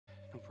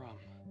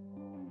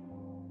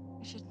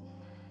We should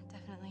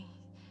definitely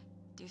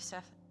do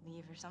stuff,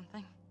 leave or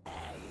something.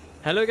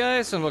 Hello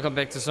guys, and welcome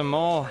back to some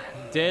more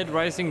Dead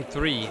Rising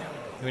 3.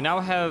 We now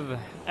have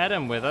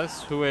Adam with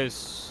us, who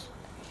is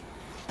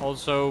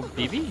also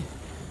BB.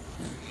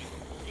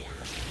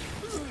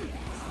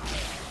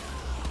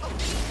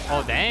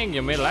 Oh dang,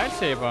 you made a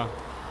lightsaber.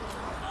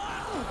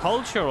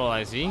 Cultural,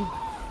 I see. Yeah,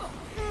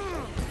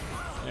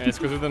 let's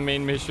go to the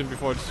main mission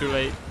before it's too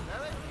late.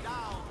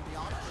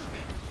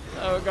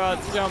 Oh god,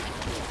 jump.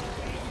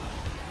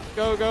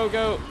 Go, go,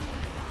 go.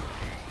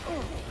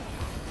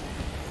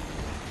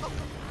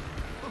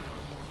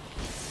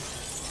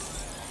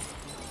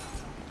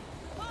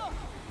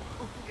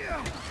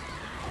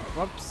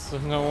 Whoops,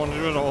 no one to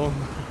do it all.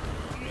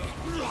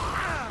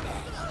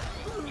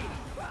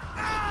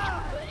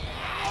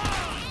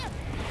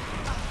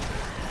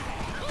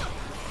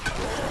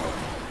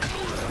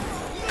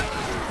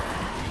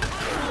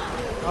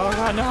 Oh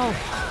god, no!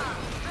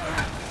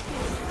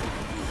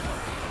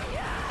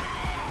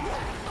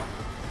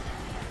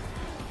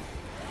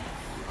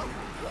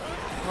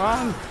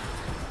 Run!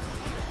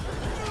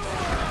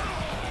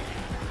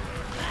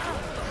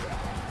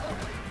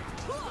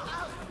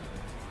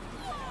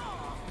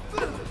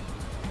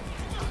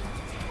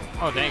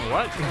 Oh dang,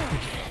 what?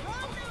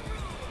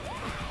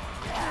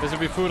 There should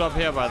be food up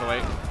here, by the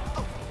way.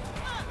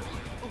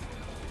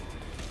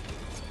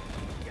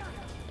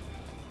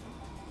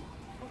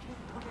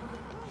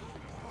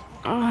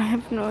 Oh, I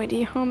have no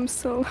idea how I'm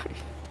still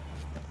alive.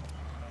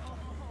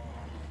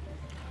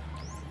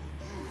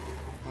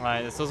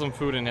 Alright, there's still some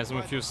food in here,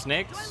 a few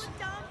snacks.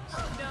 No,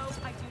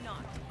 I do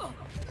not.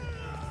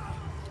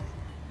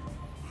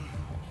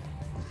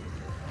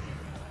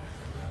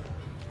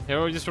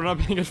 Here, we just run up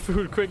and get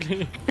food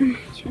quickly.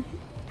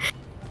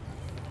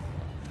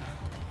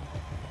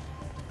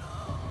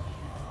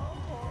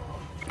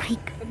 My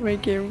god, my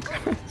game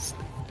crashed.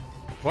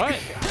 What?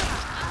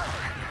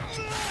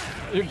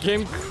 Your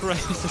game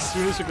crashed as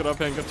soon as you got up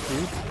here and got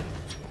food?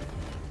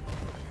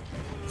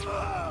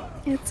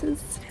 It's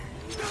just...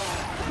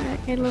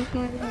 I love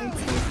my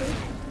lightsaber.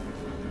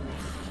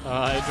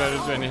 I try to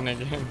do anything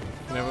again.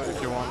 Never,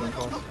 if you want, of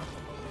course.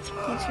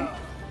 Did you?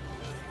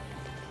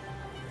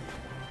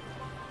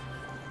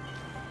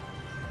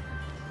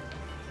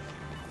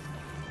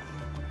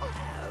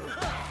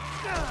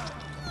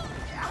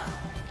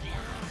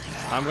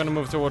 I'm gonna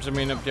move towards the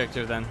main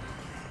objective then.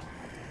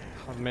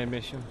 Of the main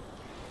mission.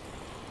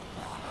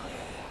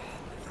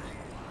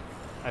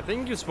 I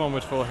think you spawn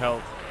with full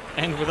health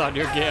and without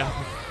your gear.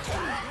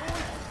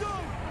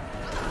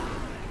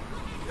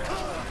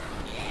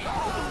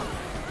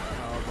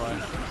 Oh boy.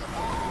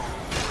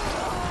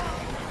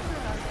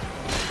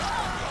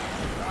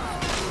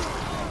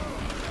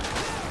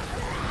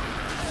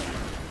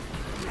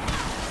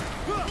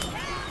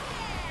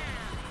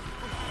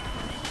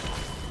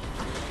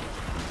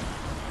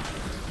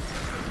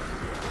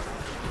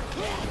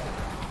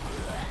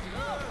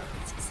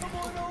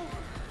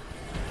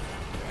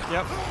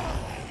 Yep.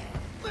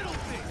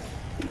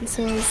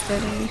 So is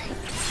that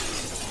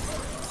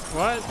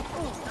What?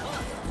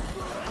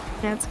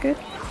 That's good.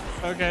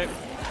 Okay.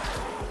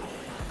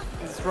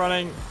 It's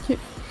running.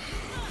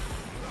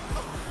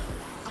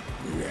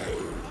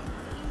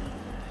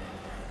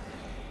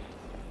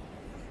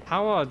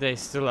 How are they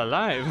still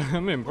alive?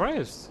 I'm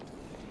impressed.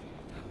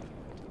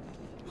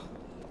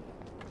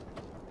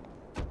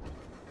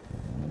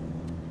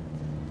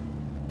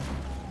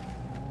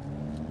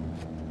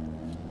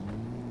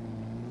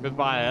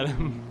 Goodbye,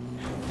 Adam.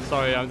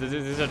 Sorry, this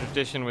is a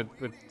tradition with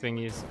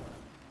thingies.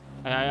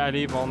 I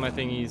leave all my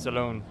thingies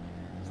alone,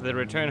 so they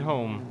return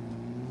home.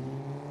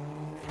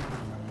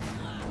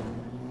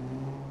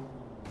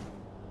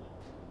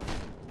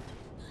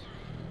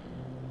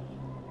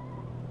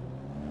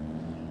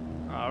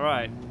 All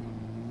right.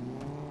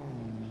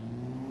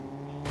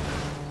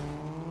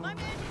 My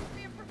man used to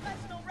be a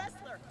professional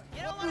wrestler.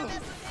 You don't want to mess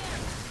with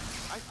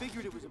him. I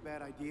figured it was a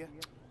bad idea.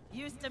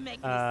 Used to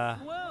make me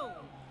swoon.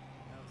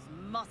 Those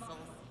muscles.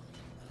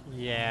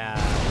 Yeah.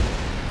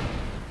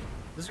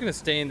 Just gonna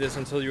stay in this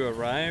until you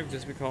arrive,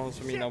 just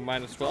because I mean I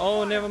might as well.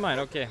 Oh, never mind.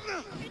 Okay.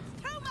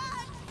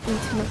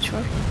 Too much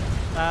work.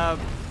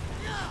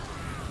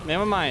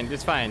 Never mind.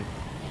 It's fine.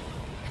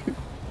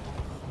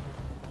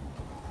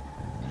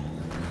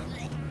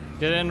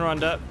 Get in,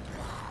 Rhonda.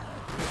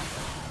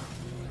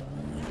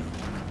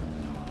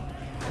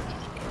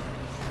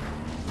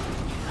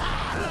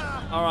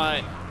 All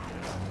right.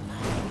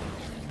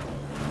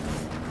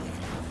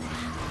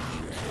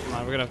 Come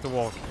on, we're gonna have to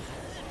walk.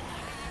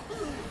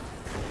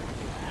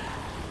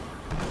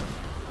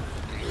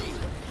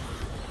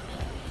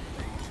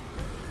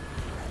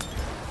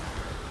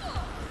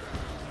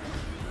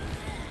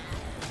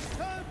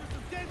 Time for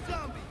some dead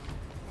zombies.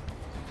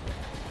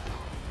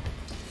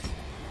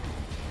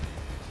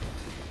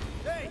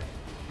 Hey,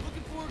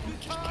 looking for a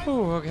good time?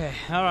 Oh, okay.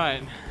 All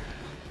right.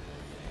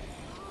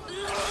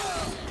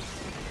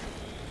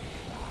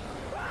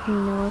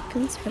 No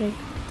weapons, but I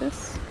got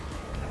this.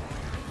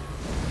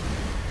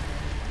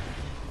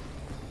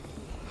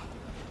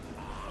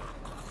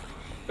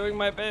 Doing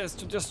my best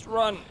to just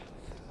run.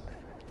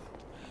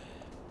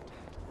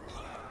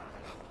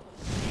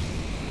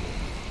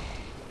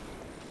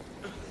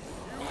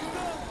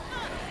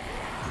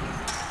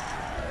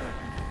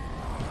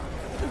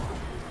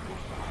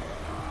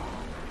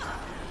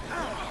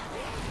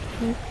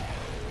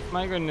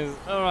 My goodness.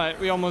 Alright,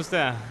 we're almost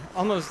there.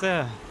 Almost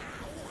there.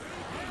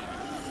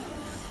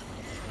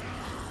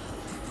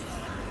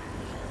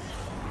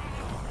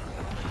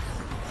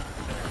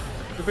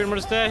 You're pretty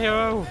much there,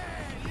 hero.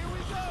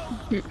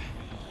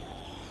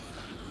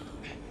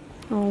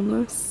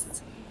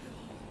 Almost.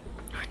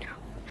 Oh no.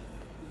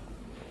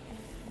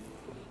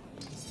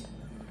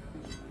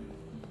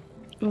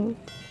 Oh.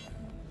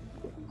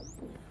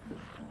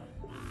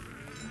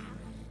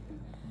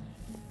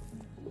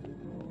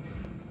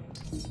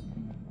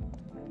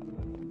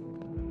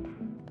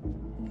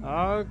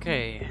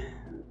 Okay.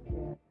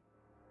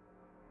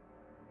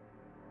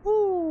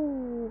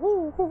 Woo,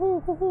 woo, woo,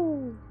 woo, woo,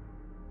 woo.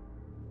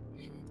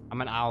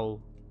 I'm an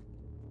owl.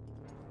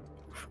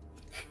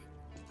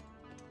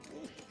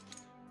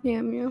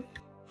 Yeah, meow.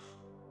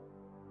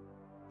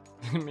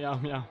 Meow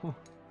meow.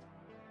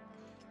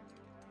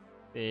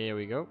 There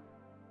we go.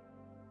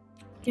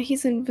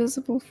 He's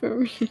invisible for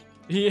me.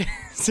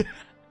 Yes.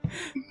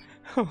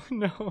 Oh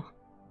no.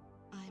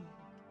 I'm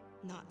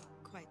not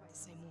quite the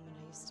same woman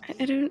I used to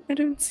be. I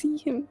don't see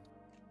him.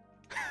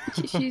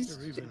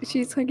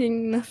 She's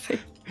hugging nothing.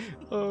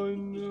 Oh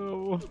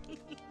no.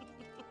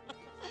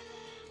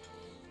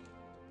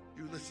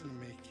 You listen to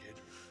me,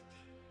 kid.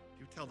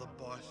 You tell the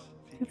boss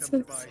if he That's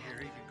comes so by here,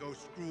 he can go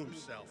screw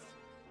himself.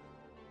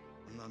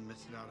 I'm not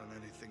missing out on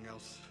anything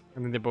else.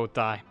 And then they both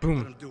die. Let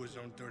Boom. him do his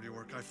own dirty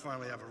work. I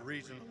finally have a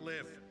reason to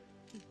live.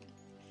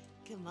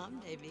 Come on,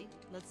 baby.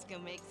 Let's go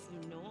make some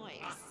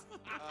noise.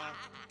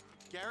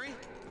 Gary?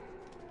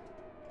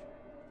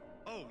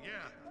 Oh,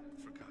 yeah.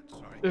 Forgot,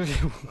 sorry.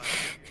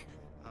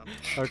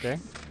 Okay.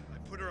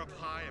 I put her up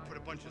high. I put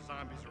a bunch of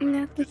zombies Yeah,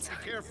 around. that's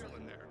Just be careful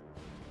in there.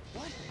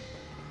 What?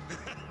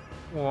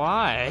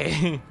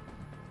 Why?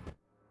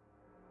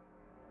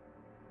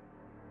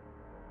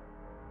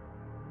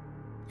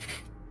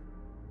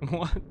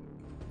 What?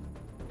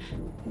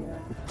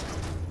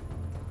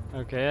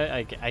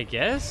 Okay, I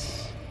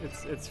guess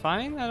it's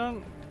fine. I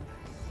don't.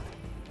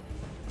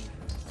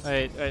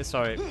 Wait,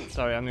 sorry,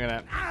 I'm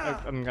gonna.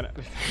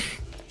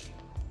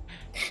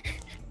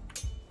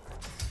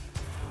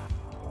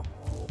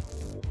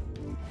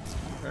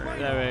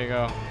 There we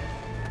go.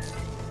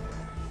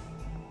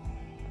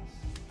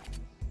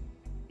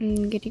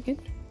 Good.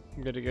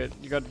 Good.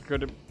 You got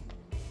good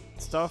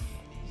stuff.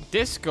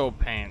 Disco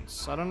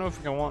pants. I don't know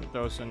if I want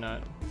those or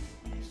not.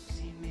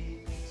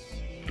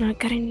 I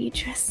got a new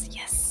dress.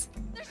 Yes.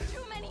 There's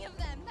too many of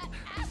them. That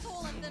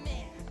asshole of them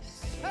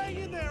is. Hang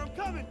in there, I'm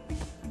coming.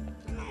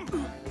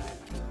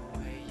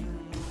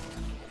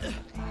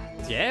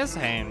 Yes,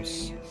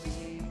 hands.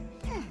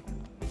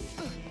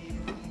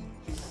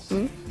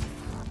 Hmm?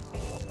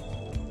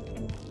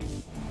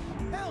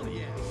 Hell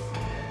yeah.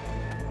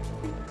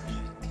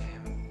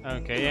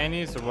 Okay,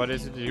 Annie. So what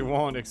is it you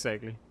want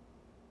exactly?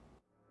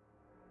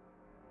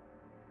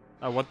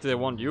 What do they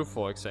want you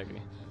for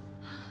exactly?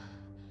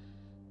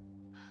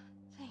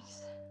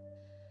 Thanks.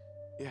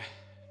 Yeah,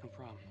 no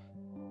problem.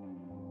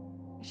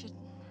 We should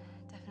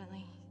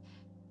definitely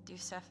do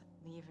stuff,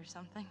 leave or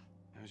something.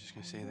 I was just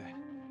gonna say that.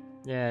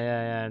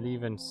 Yeah,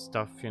 leaving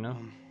stuff, you know.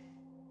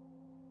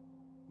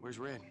 Where's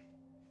Red?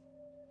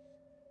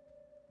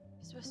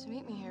 He's supposed to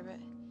meet me here, but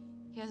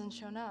he hasn't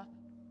shown up.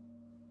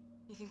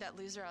 You think that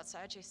loser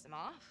outside chased him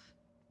off?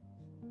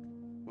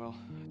 Well,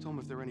 I told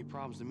him if there were any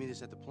problems to meet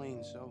us at the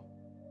plane, so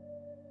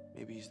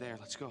maybe he's there.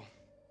 Let's go.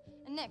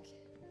 And Nick,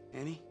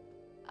 Annie?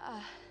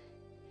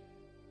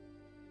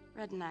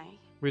 Red and I,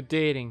 We're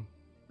dating.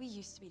 we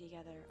used to be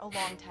together a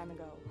long time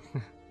ago.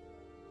 But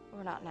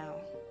we're not now.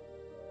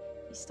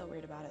 He's still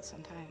weird about it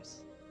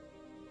sometimes.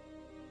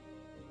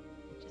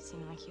 It just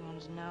seemed like he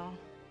wanted to know.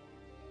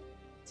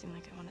 It seemed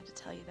like I wanted to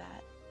tell you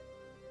that.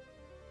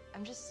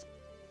 I'm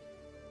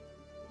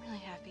really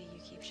happy you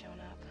keep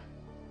showing up.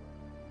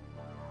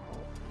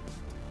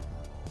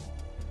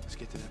 Let's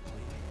get to that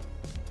plane.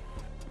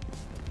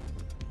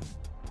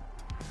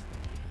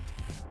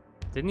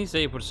 Didn't he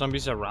say he put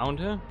zombies around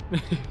her?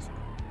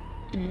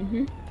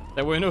 Mm-hmm.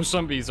 There were no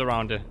zombies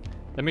around her.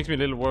 That makes me a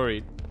little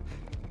worried.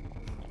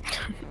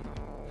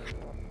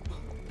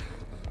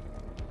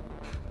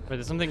 Wait,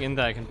 there's something in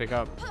there I can pick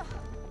up.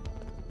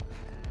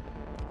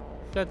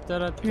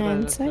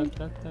 Inside?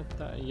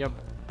 Yup.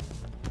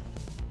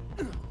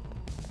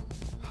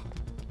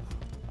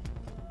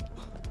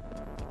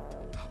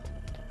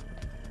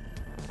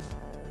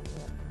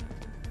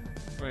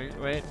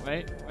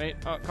 Wait.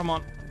 Oh, come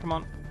on.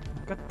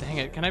 God dang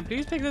it. Can I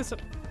please pick this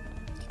up?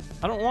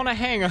 I don't want a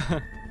hanger.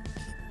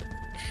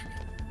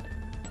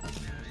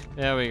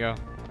 There we go.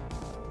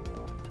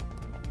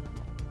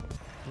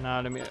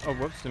 Now let me, oh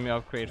whoops, let me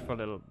upgrade for a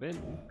little bit.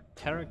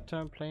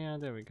 Character, player,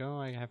 there we go.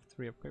 I have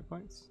 3 upgrade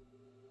points.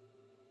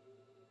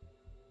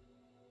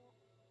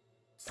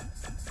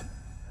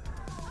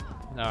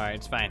 Alright,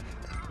 it's fine.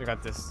 We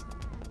got this.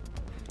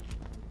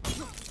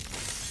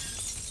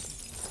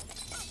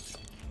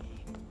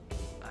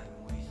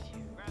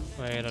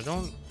 Wait, I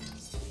don't...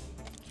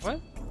 What?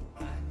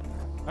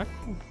 Okay,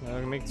 I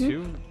can make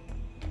 2.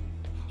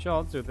 Sure,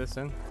 I'll do this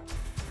then.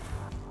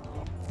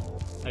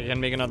 I can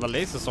make another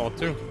laser sword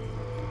too.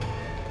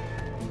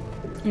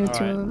 Me All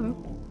too. right.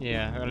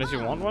 Yeah, unless you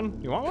want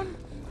one. You want one?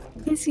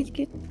 Yes, you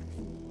get.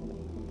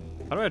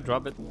 How do I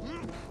drop it?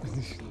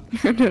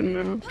 I don't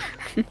know.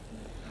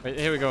 Wait,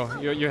 here we go.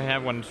 You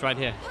have one. It's right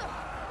here.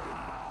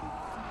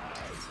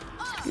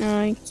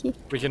 Okay.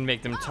 We can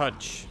make them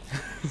touch.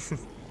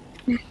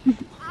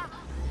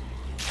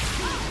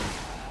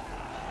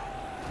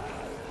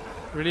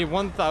 Really,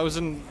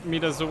 1,000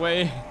 meters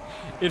away.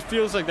 It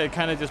feels like they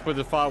kind of just put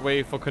it far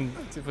away for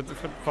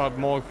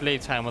more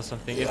playtime or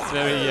something. It's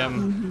very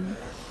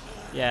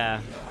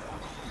yeah.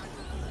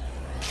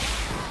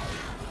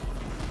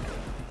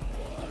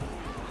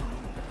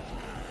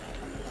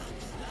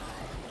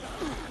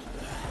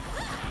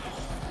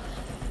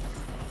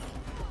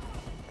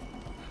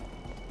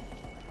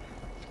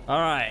 All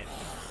right.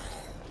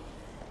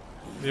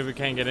 See if we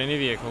can't get any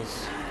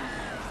vehicles.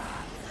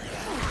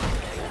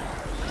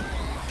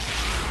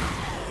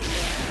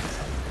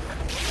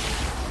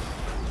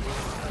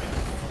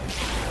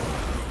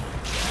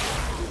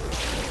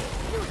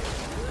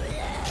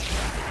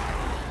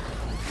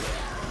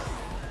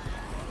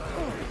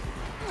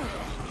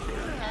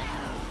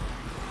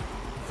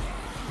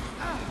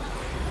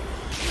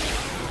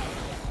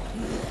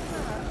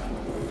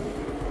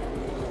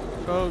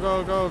 Go,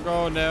 go, go,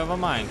 go, never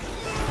mind.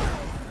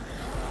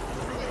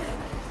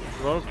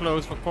 Roll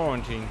close for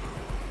quarantine.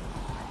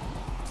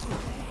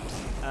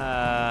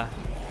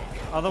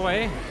 Other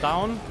way,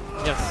 down,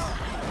 yes.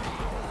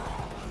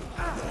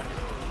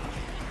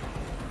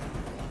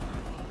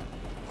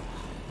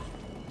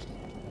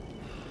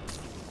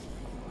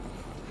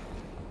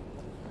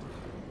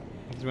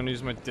 I'm gonna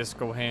use my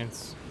disco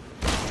hands.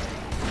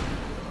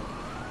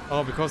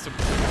 Oh, because the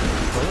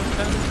bullet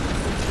pen?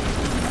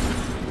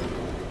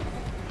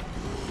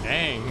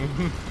 Dang.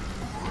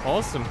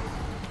 Awesome.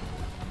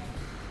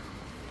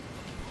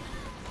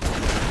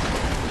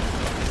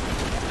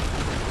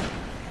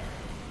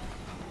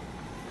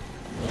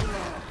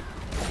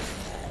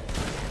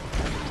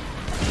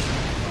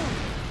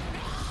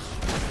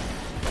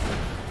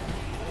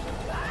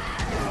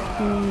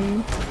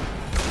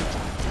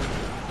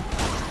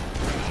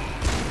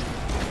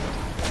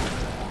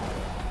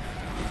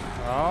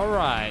 All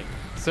right,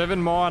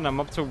 7 more and I'm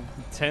up to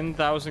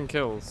 10,000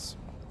 kills.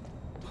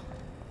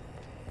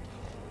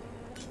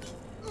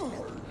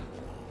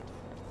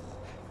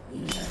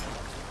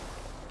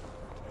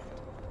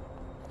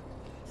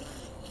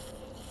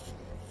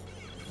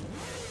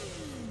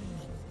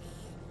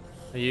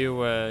 Are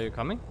you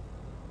coming?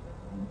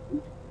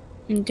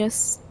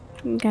 Just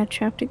got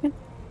trapped again.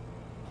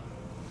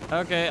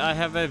 Okay, I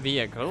have a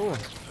vehicle.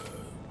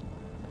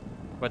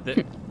 But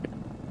the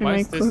why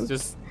is this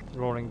just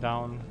rolling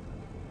down?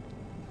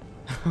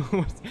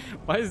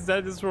 Why is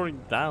that just rolling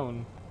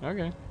down?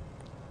 Okay.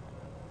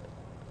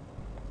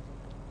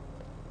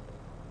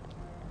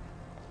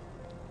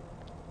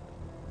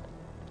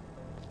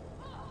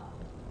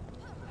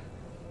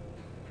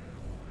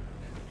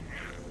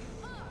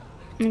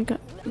 I'm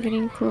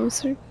getting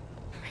closer.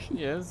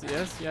 Yes,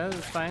 yes, yes,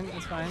 it's fine,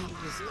 it's fine.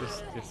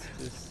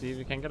 Just see if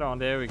we can get on.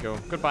 There we go.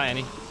 Goodbye,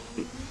 Annie.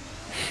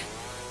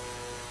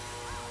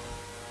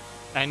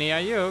 Annie,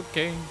 are you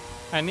okay?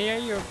 Annie, are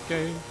you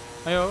okay?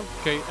 Are you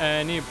okay?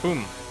 Annie,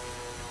 boom.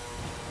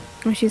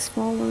 Oh, she's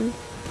following.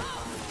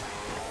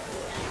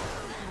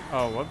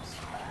 Oh, whoops.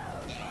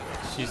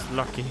 She's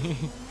lucky.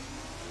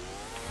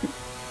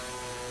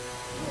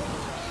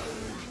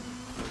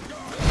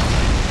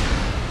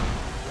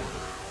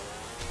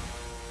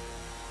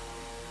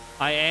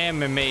 I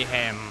am a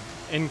mayhem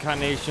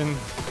incarnation.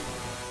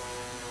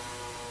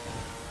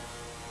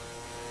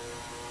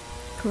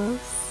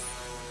 Close.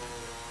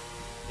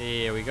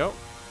 Here we go.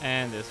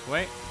 And this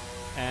way.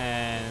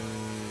 And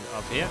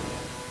up here.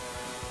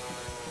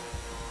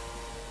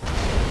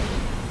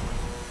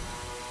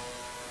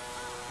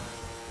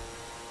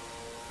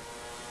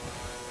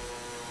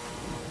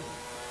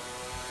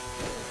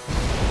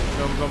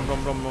 Blum, blum,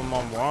 blum, blum,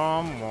 blum,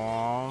 wom,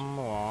 wom,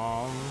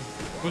 wom.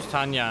 Who's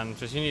Tanyan?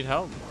 Does she need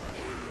help?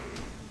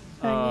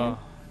 Tanya.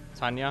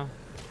 Tanya.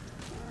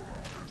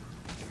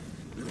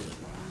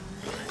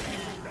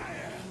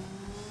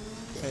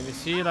 Wait,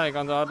 is she like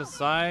on the other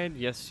side?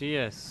 Yes, she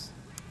is.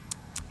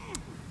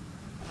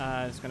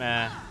 Just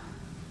gonna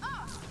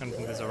turn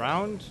this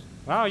around.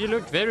 Wow, you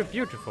look very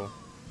beautiful.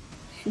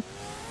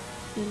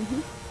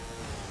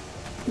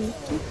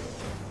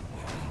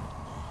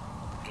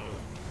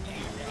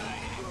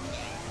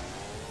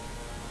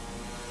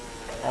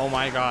 Oh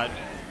my god.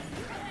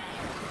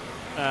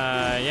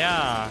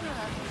 Yeah.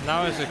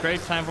 Now is a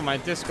great time for my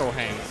disco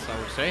hands, I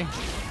would say.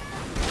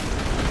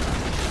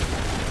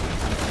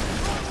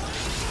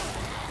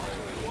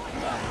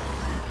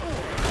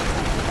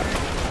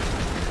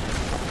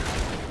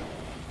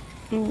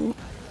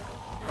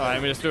 Alright,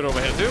 I'm gonna do it over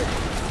here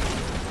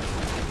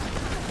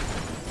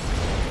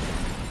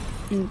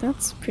too.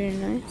 That's pretty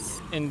nice.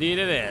 Indeed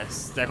it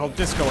is. They're called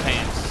disco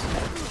hands.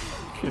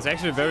 It's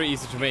actually very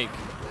easy to make.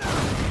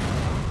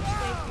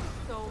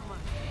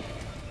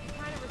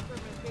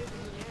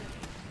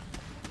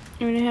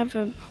 I'm gonna have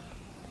a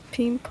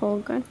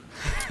paintball gun.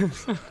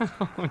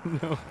 Oh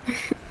no.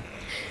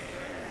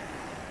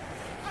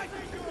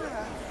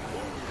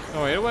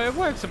 Oh, it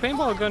works. The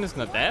paintball gun is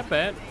not that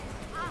bad.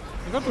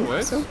 It got the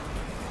worst. So,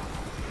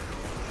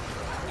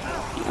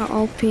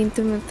 I'll paint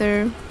them with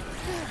their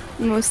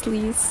most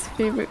least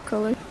favorite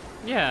color.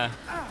 Yeah,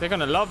 they're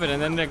gonna love it,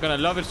 and then they're gonna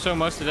love it so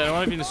much that they don't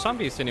want to be the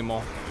zombies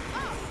anymore.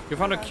 You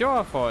found a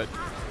cure for it.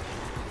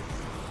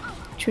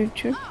 True,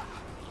 true.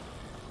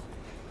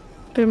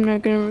 But I'm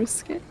not gonna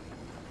risk it.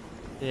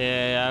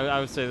 Yeah, I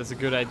would say that's a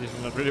good idea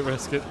to not really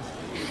risk it.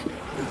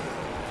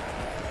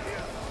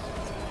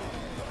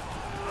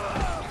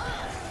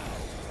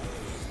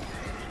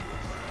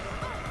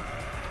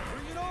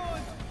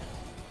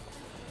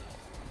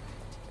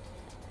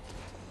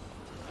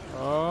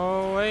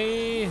 Oh,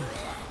 wait.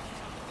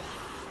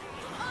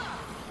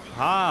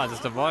 Ah,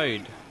 just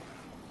avoid.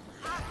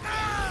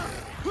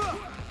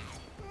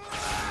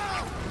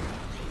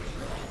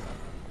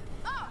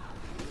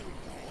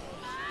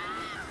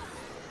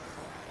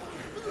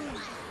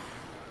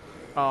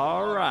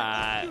 All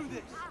right.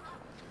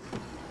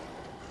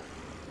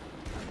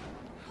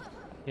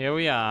 Here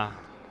we are.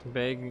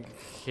 Big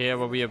here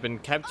where we have been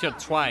captured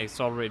twice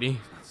already.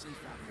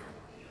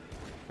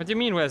 What do you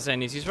mean, where's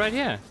Zenny? She's right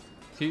here.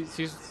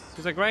 She's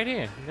like right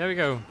here. There we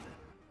go.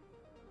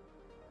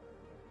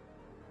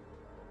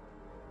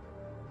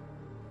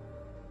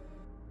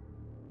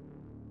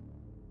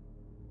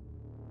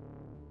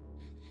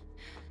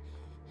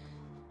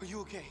 Are you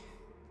okay?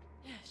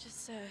 Yeah, it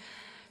just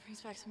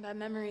brings back some bad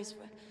memories.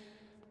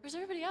 Where's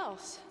everybody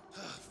else?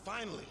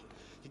 Finally.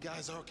 You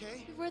guys are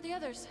okay? Where are the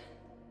others?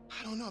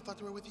 I don't know. I thought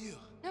they were with you.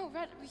 No,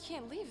 Red, we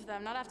can't leave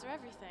them. Not after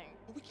everything.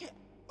 Well, we can't.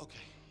 Okay.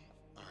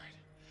 All right.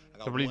 I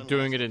got Probably one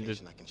doing last it in the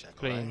location I can check,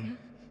 all right? plane.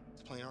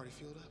 Is the plane already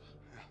fueled up?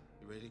 Yeah.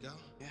 You ready to go?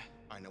 Yeah.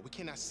 All right, now we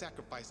cannot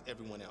sacrifice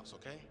everyone else,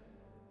 okay?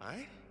 All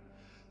right?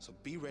 So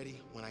be ready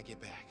when I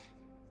get back.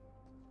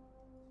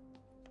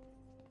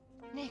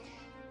 Nick,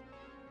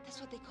 that's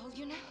what they call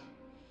you now?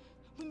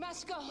 We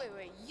must go.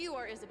 Wait, you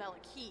are Isabella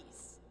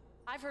Keys.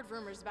 I've heard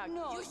rumors about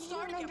No, you you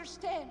starting don't a-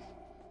 understand.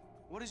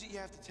 What is it you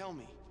have to tell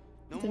me?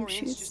 No Them more ins,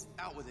 shoes. just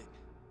out with it.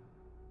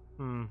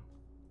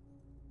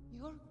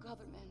 Your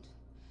government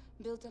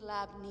built a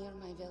lab near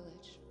my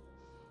village.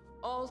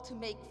 All to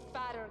make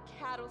fatter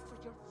cattle for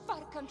your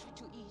fat country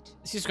to eat.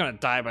 She's gonna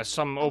die by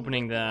some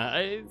opening there.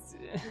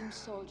 Came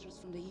soldiers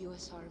from the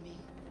US Army.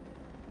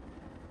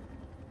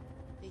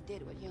 They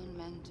did what young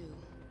men do.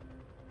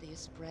 They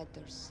spread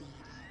their seed.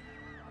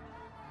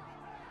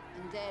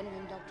 And then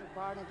when Dr.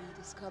 Barnaby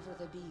discovered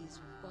the bees,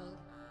 well,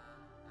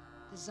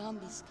 the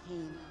zombies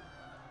came.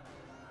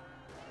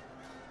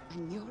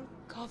 And your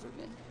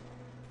government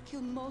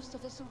killed most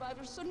of the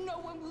survivors so no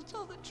one will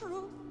tell the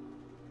truth.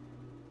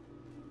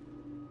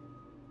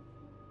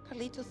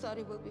 Carlito thought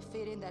it would be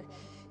fitting that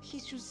he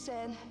should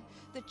send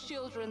the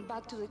children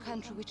back to the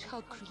country which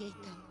helped create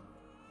them.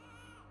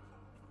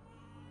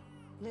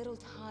 Little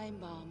time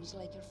bombs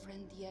like your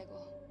friend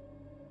Diego.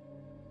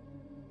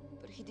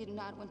 But he did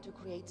not want to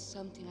create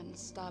something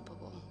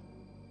unstoppable.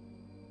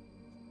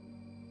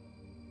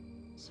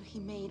 So he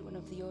made one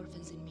of the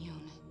orphans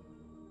immune.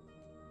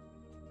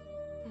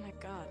 Oh my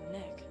God,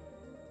 Nick.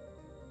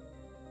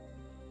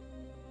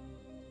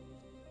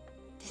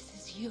 This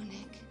is you,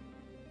 Nick.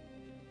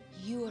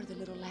 You are the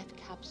little life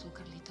capsule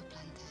Carlito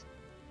planted.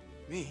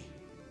 Me?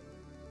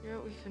 You're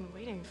what we've been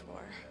waiting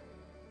for.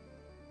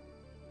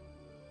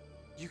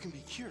 You can be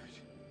cured.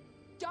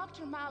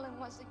 Dr. Malin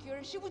wants the cure,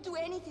 and she would do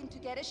anything to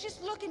get it. She's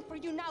looking for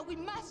you now. We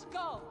must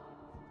go.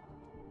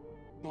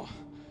 Well,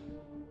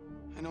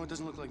 I know it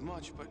doesn't look like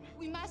much, but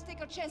We must take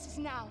our chances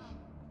now.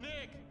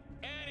 Nick,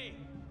 Annie,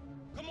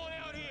 come on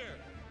out here.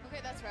 Okay,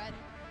 that's Red.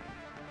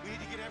 we need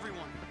to get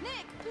everyone.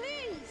 Nick,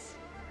 please!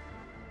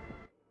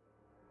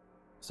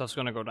 Stuff's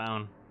gonna go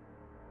down.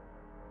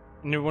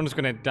 And everyone's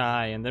gonna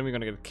die, and then we're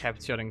gonna get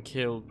captured and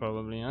killed,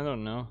 probably. I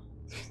don't know.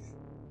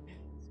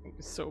 It's gonna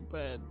be so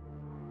bad.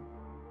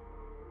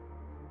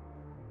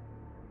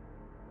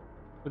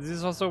 But this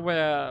is also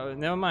where...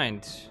 Never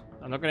mind.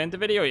 I'm not gonna end the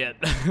video yet.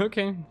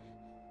 Okay. Red?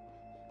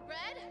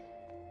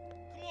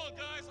 Come on,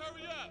 guys,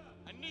 hurry up.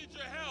 I need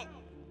your help.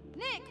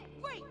 Nick,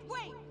 wait!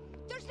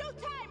 There's no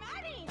time,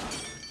 Annie!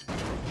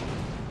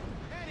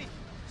 Annie,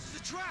 this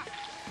is a trap.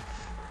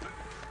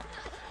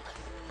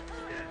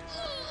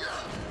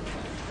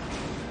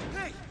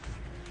 Hey!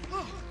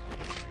 Oh!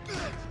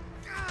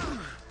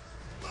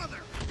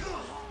 Mother!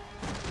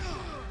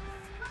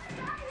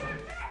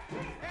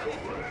 Annie!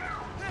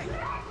 Hey!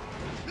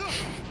 No!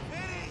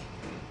 Annie!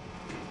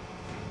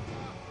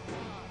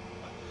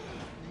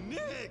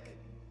 Nick!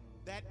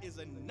 That is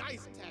a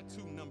nice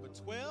tattoo, number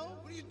 12.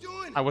 What are you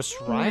doing? I was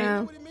right. Yeah. You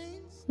know what it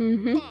means?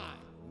 Mm-hmm.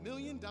 $5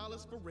 million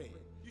for Red.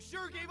 You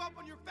sure gave up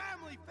on your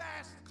family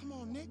fast. Come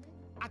on, Nick.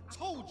 I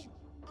told you,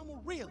 I'm a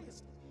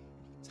realist.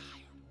 I'm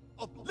tired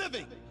of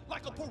living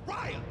like a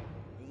pariah.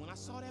 And when I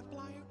saw that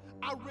flyer,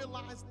 I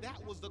realized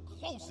that was the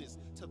closest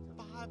to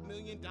 $5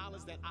 million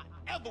that I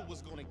ever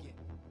was gonna get.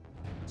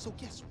 So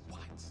guess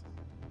what?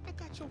 I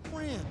got your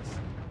friends.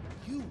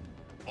 You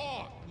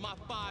or my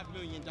 $5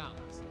 million.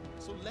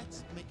 So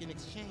let's make an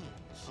exchange.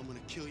 I'm gonna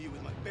kill you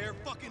with my bare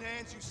fucking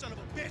hands, you son of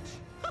a bitch!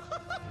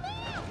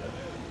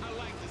 I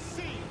like to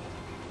see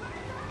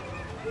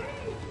it.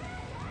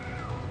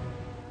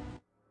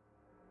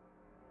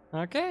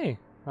 Okay.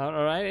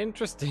 Alright,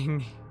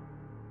 interesting.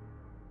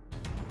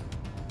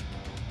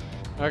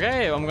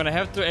 Okay, I'm gonna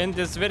have to end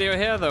this video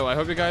here though. I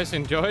hope you guys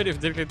enjoyed. If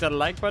you did, click that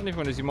like button. If you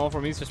want to see more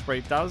from me,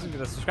 subscribe 8,000. Click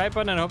that subscribe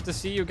button. And I hope to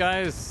see you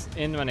guys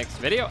in my next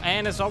video.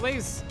 And as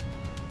always,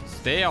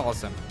 stay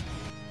awesome.